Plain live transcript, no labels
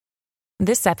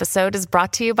This episode is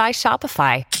brought to you by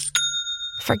Shopify.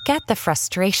 Forget the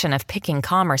frustration of picking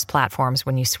commerce platforms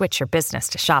when you switch your business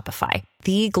to Shopify,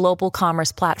 the global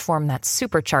commerce platform that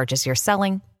supercharges your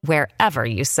selling wherever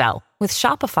you sell. With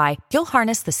Shopify, you'll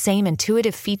harness the same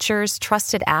intuitive features,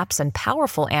 trusted apps, and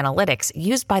powerful analytics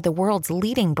used by the world's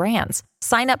leading brands.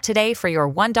 Sign up today for your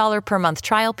 $1 per month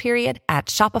trial period at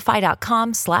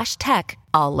shopify.com/tech,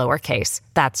 all lowercase.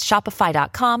 That's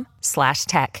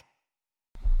shopify.com/tech.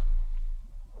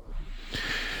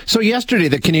 So yesterday,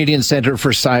 the Canadian Centre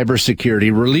for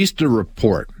Cybersecurity released a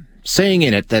report saying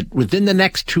in it that within the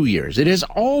next 2 years, it is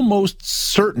almost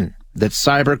certain that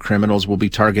cyber criminals will be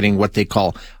targeting what they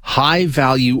call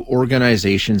high-value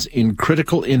organizations in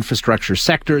critical infrastructure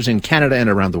sectors in Canada and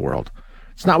around the world.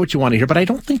 It's not what you want to hear, but I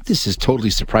don't think this is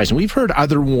totally surprising. We've heard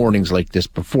other warnings like this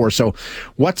before. So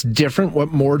what's different?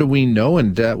 What more do we know?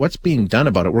 And what's being done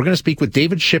about it? We're going to speak with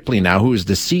David Shipley now, who is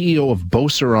the CEO of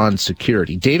Beauceron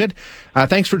Security. David,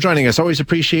 thanks for joining us. Always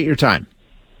appreciate your time.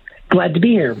 Glad to be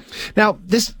here. Now,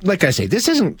 this, like I say, this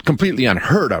isn't completely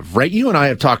unheard of, right? You and I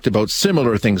have talked about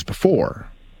similar things before.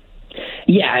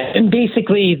 Yeah, and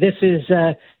basically this is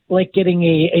like getting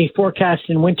a forecast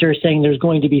in winter saying there's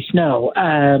going to be snow.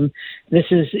 This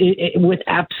is, with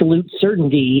absolute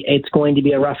certainty, it's going to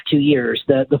be a rough 2 years.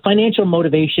 The financial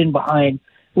motivation behind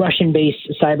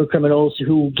Russian-based cyber criminals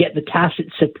who get the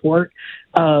tacit support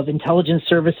of intelligence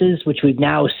services, which we've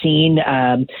now seen,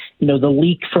 the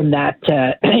leak from that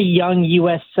young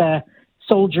U.S.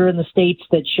 Soldier in the States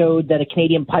that showed that a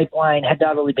Canadian pipeline had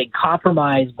not only been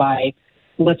compromised by,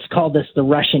 let's call this the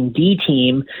Russian D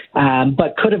team,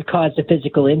 but could have caused a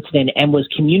physical incident and was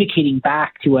communicating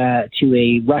back to a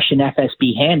Russian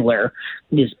FSB handler,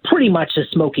 is pretty much a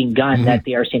smoking gun that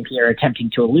the RCMP are attempting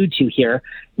to allude to here.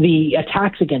 The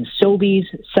attacks against Sobeys,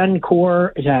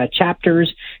 Suncor,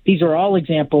 chapters, these are all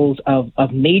examples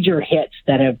of major hits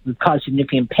that have caused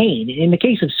significant pain. In the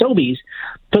case of Sobeys,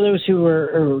 for those who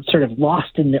are sort of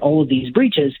lost in all of these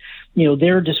breaches,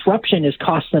 their disruption has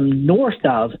cost them north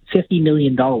of $50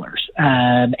 million.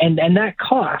 And that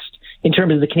cost, in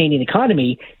terms of the Canadian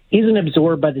economy, isn't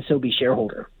absorbed by the Sobeys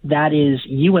shareholder. That is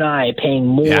you and I paying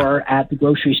more at the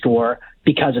grocery store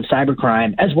because of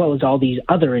cybercrime, as well as all these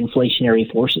other inflationary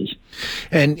forces.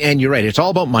 And you're right. It's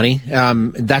all about money.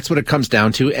 That's what it comes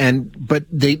down to. But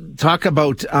they talk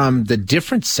about the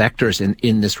different sectors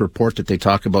in this report that they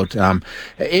talk about.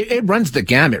 It runs the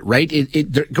gamut, right?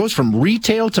 It goes from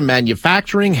retail to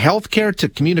manufacturing, healthcare to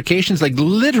communications. Like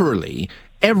literally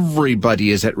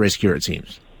everybody is at risk here, it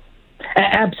seems.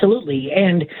 Absolutely.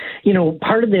 And,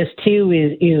 part of this, too,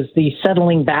 is the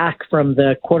settling back from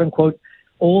the quote unquote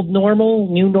old normal,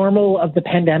 new normal of the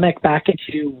pandemic back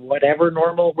into whatever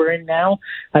normal we're in now.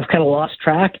 I've kind of lost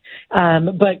track.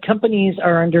 But companies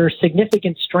are under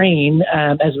significant strain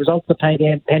as a result of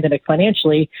the pandemic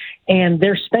financially, and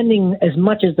they're spending as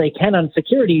much as they can on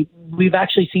security. We've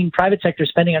actually seen private sector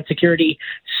spending on security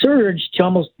surge to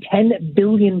almost $10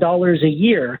 billion a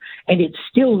year, and it's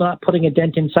still not putting a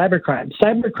dent in cybercrime.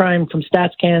 Cybercrime, from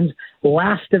StatsCan's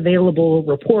last available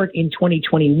report in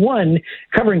 2021,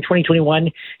 covering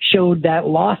 2021, showed that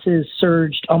losses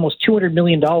surged almost $200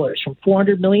 million, from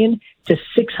 $400 million to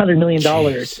 $600 million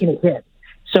in a hit.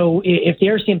 So if the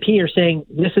RCMP are saying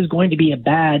this is going to be a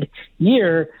bad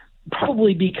year,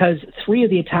 probably because three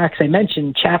of the attacks I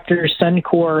mentioned, Chapter,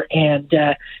 Suncor, and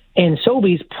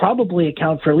Sobeys, probably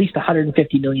account for at least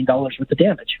 $150 million worth of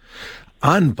damage.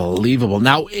 Unbelievable.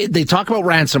 Now, they talk about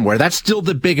ransomware. That's still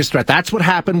the biggest threat. That's what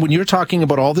happened when you're talking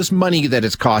about all this money that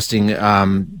it's costing.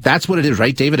 That's what it is,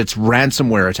 right, David? It's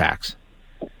ransomware attacks.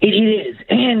 It is.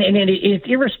 And it's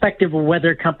irrespective of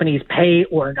whether companies pay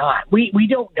or not. We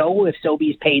don't know if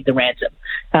Sobeys paid the ransom,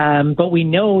 but we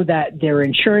know that their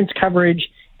insurance coverage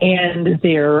and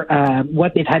their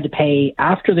what they've had to pay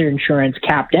after their insurance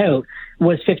capped out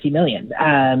was $50 million.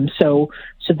 So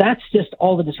that's just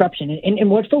all the disruption. And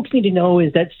what folks need to know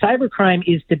is that cybercrime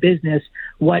is to business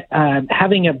what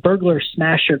having a burglar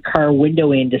smash your car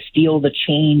window in to steal the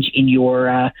change in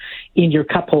your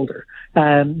cup holder.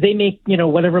 They make,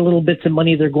 whatever little bits of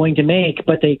money they're going to make,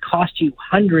 but they cost you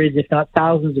hundreds, if not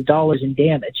thousands of dollars in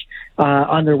damage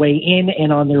on their way in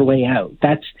and on their way out.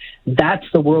 That's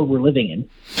the world we're living in.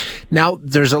 Now,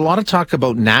 there's a lot of talk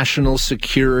about national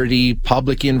security,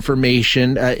 public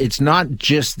information. It's not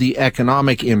just the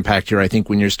economic impact here. I think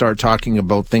when you start talking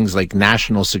about things like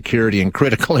national security and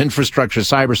critical infrastructure,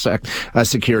 cyber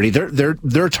security,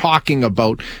 they're talking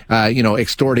about,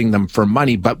 extorting them for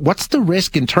money. But what's the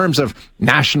risk in terms of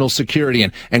national security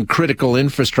and critical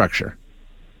infrastructure?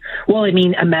 Well,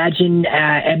 imagine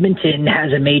Edmonton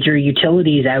has a major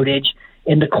utilities outage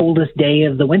in the coldest day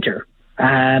of the winter.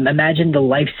 Imagine the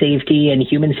life safety and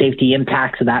human safety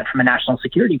impacts of that from a national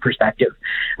security perspective.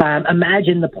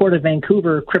 Imagine the Port of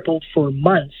Vancouver crippled for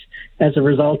months as a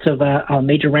result of a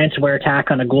major ransomware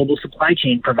attack on a global supply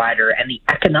chain provider and the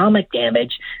economic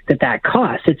damage that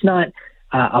costs. It's not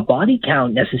a body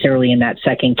count necessarily in that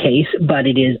second case, but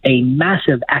it is a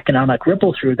massive economic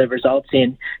ripple through that results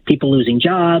in people losing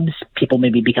jobs, people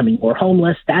maybe becoming more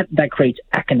homeless. That creates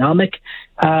economic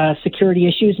security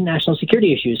issues and national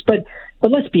security issues. But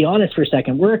let's be honest for a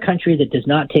second. We're a country that does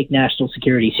not take national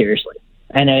security seriously.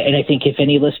 And I think if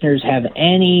any listeners have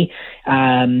any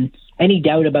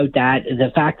doubt about that,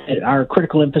 the fact that our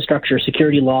critical infrastructure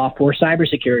security law for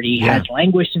cybersecurity has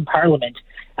languished in Parliament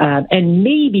and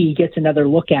maybe gets another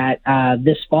look at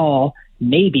this fall,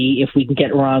 maybe if we can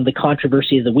get around the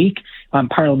controversy of the week on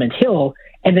Parliament Hill,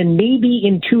 and then maybe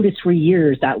in 2 to 3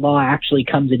 years that law actually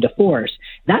comes into force.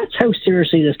 That's how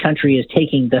seriously this country is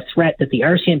taking the threat that the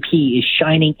RCMP is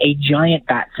shining a giant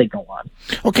bat signal on.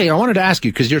 Okay, I wanted to ask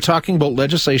you, because you're talking about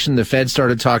legislation the Fed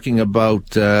started talking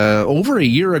about over a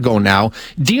year ago now,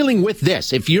 dealing with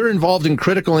this. If you're involved in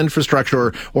critical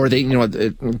infrastructure or they,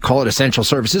 call it essential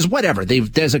services, whatever,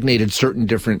 they've designated certain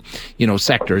different,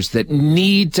 sectors that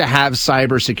need to have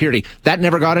cybersecurity. That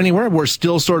never got anywhere. We're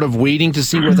still sort of waiting to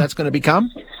see where that's going to become.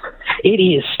 It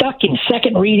is stuck in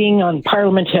second reading on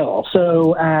Parliament Hill.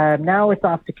 So now it's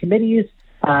off to committees.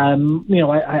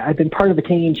 I've been part of the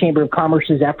Canadian Chamber of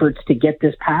Commerce's efforts to get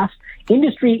this passed.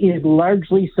 Industry is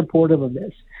largely supportive of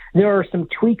this. There are some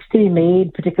tweaks to be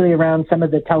made, particularly around some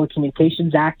of the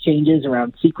Telecommunications Act changes,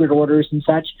 around secret orders and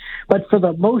such. But for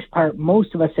the most part,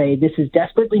 most of us say this is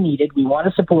desperately needed. We want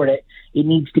to support it. It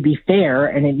needs to be fair,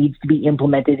 and it needs to be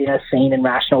implemented in a sane and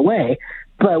rational way.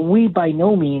 But we by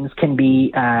no means can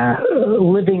be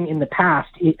living in the past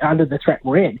under the threat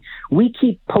we're in. We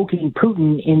keep poking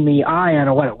Putin in the eye on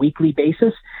a weekly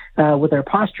basis with our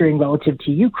posturing relative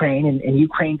to Ukraine, and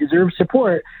Ukraine deserves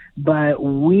support, but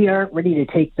we aren't ready to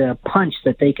take the punch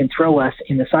that they can throw us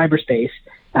in the cyberspace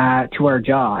to our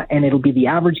jaw. And it'll be the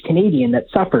average Canadian that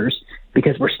suffers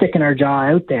because we're sticking our jaw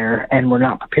out there and we're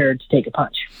not prepared to take a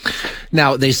punch.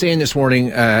 Now, they say in this warning,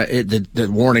 the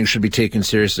warning should be taken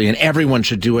seriously, and everyone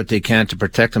should do what they can to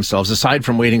protect themselves, aside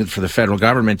from waiting for the federal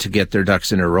government to get their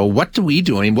ducks in a row. What do we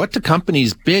do? I mean, what do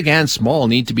companies, big and small,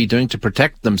 need to be doing to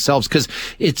protect themselves? Because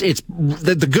it's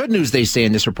the good news, they say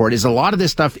in this report, is a lot of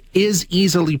this stuff is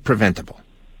easily preventable.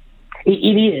 It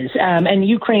is. And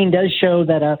Ukraine does show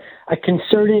that a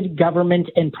concerted government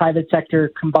and private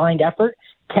sector combined effort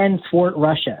can thwart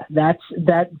Russia.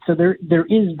 So there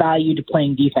is value to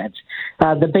playing defense.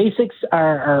 The basics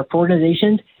are for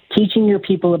organizations teaching your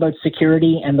people about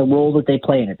security and the role that they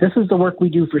play in it. This is the work we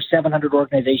do for 700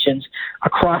 organizations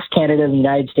across Canada, the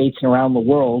United States, and around the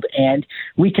world. And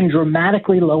we can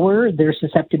dramatically lower their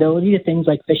susceptibility to things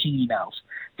like phishing emails.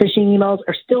 Phishing emails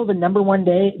are still the number one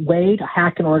way to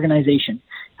hack an organization.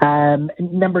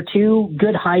 Number two,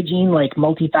 good hygiene like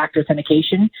multi-factor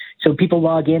authentication. So people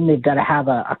log in, they've got to have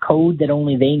a code that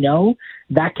only they know.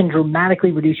 That can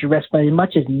dramatically reduce your risk by as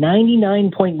much as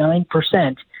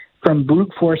 99.9% from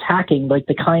brute force hacking, like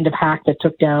the kind of hack that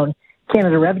took down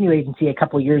Canada Revenue Agency a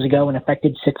couple of years ago and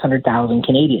affected 600,000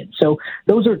 Canadians. So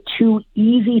those are two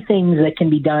easy things that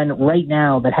can be done right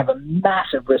now that have a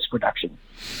massive risk reduction.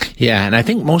 Yeah, and I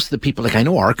think most of the people, like I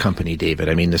know our company, David,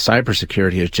 I mean, the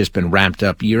cybersecurity has just been ramped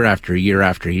up year after year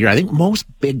after year. I think most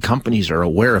big companies are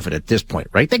aware of it at this point,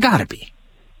 right? They got to be.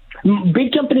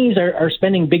 Big companies are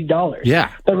spending big dollars.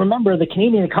 Yeah. But remember, the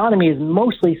Canadian economy is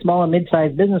mostly small and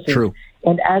mid-sized businesses. True.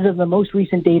 And as of the most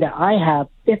recent data I have,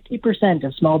 50%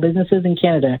 of small businesses in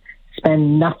Canada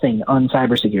spend nothing on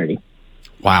cybersecurity.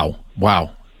 Wow.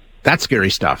 That's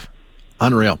scary stuff.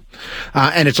 Unreal.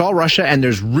 And it's all Russia, and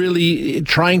there's really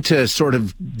trying to sort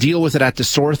of deal with it at the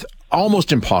source,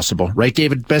 almost impossible, right,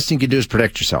 David? Best thing you can do is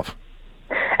protect yourself.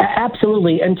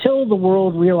 Absolutely. Until the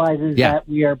world realizes that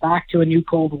we are back to a new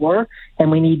Cold War and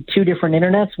we need two different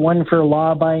internets, one for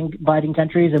law-abiding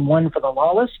countries and one for the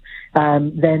lawless,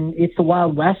 then it's the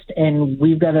Wild West, and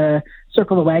we've got to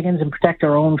circle the wagons and protect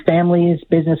our own families,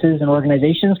 businesses, and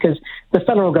organizations because the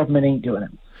federal government ain't doing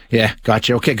it. Yeah,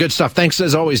 gotcha. Okay, good stuff. Thanks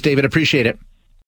as always, David. Appreciate it.